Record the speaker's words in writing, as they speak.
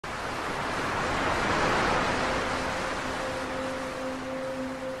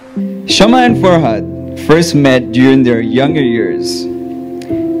Shama and Farhad first met during their younger years.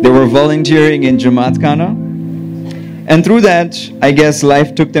 They were volunteering in Jamaat Khana, and through that, I guess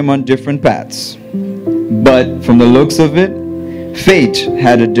life took them on different paths. But from the looks of it, fate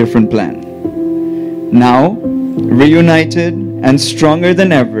had a different plan. Now, reunited and stronger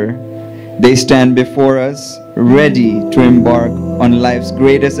than ever, they stand before us, ready to embark on life's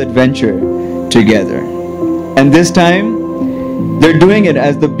greatest adventure together. And this time, they're doing it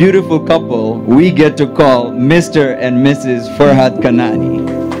as the beautiful couple we get to call Mr. and Mrs. Farhad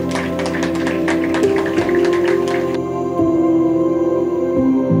Kanani.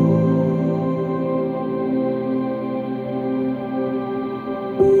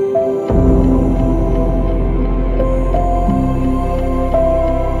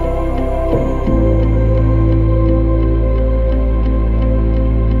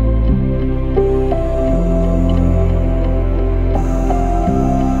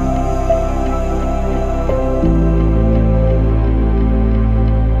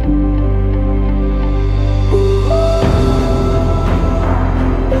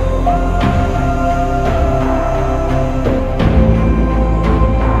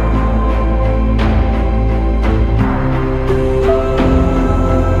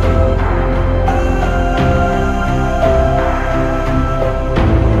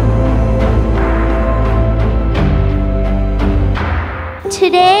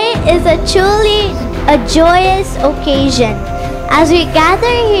 Today is truly a joyous occasion as we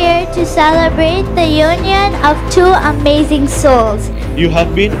gather here to celebrate the union of two amazing souls. You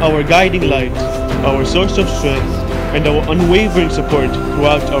have been our guiding light, our source of strength, and our unwavering support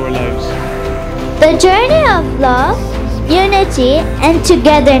throughout our lives. The journey of love, unity, and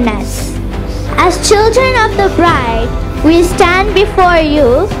togetherness. As children of the bride, we stand before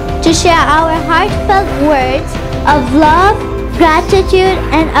you to share our heartfelt words of love, gratitude,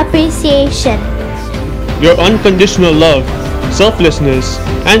 and appreciation. Your unconditional love, selflessness,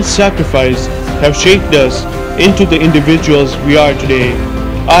 and sacrifice have shaped us into the individuals we are today.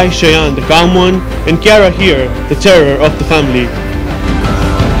 I, Shayan, the calm one, and Kiara here, the terror of the family.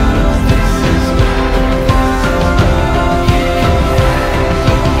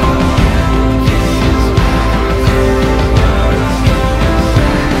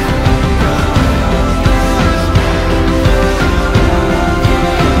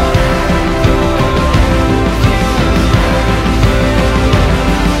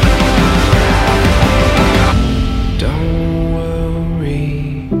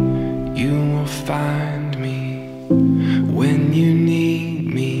 Find me when you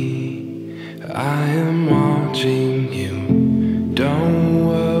need me. I am watching you. Don't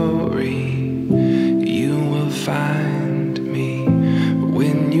worry, you will find me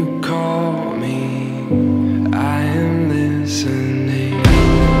when you call me. I am listening.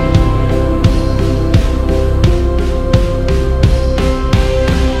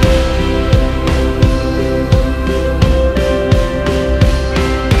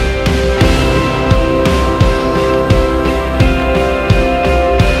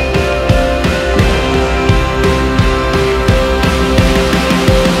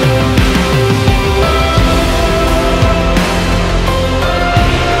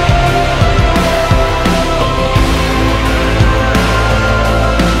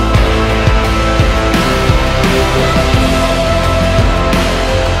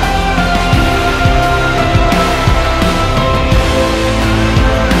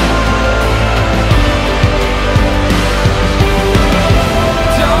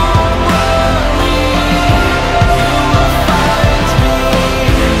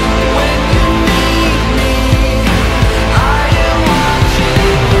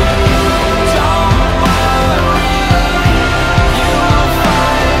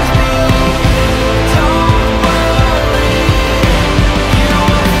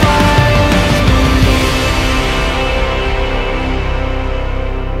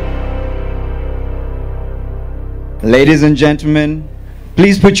 Ladies and gentlemen,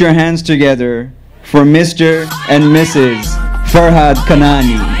 please put your hands together for Mr. and Mrs. Farhad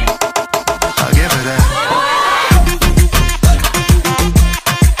Kanani. I'll give her that.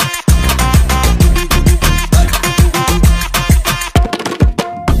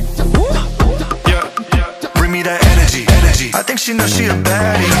 Yeah. Bring me that energy. I think she knows she a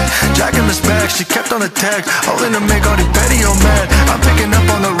baddie. Jacking this bag, she kept on the tag. Holding to make all the petty on mad. I'm picking up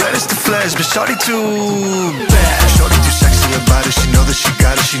on the reddest of flash, but shawty too bad. Shorty too sexy about it. She know that she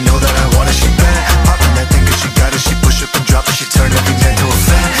got it. She know that I want it. She bad. Popping that thing 'cause she got it. She push up and drop it. She turn every man to a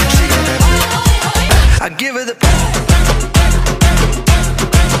fan. She got that. I give her the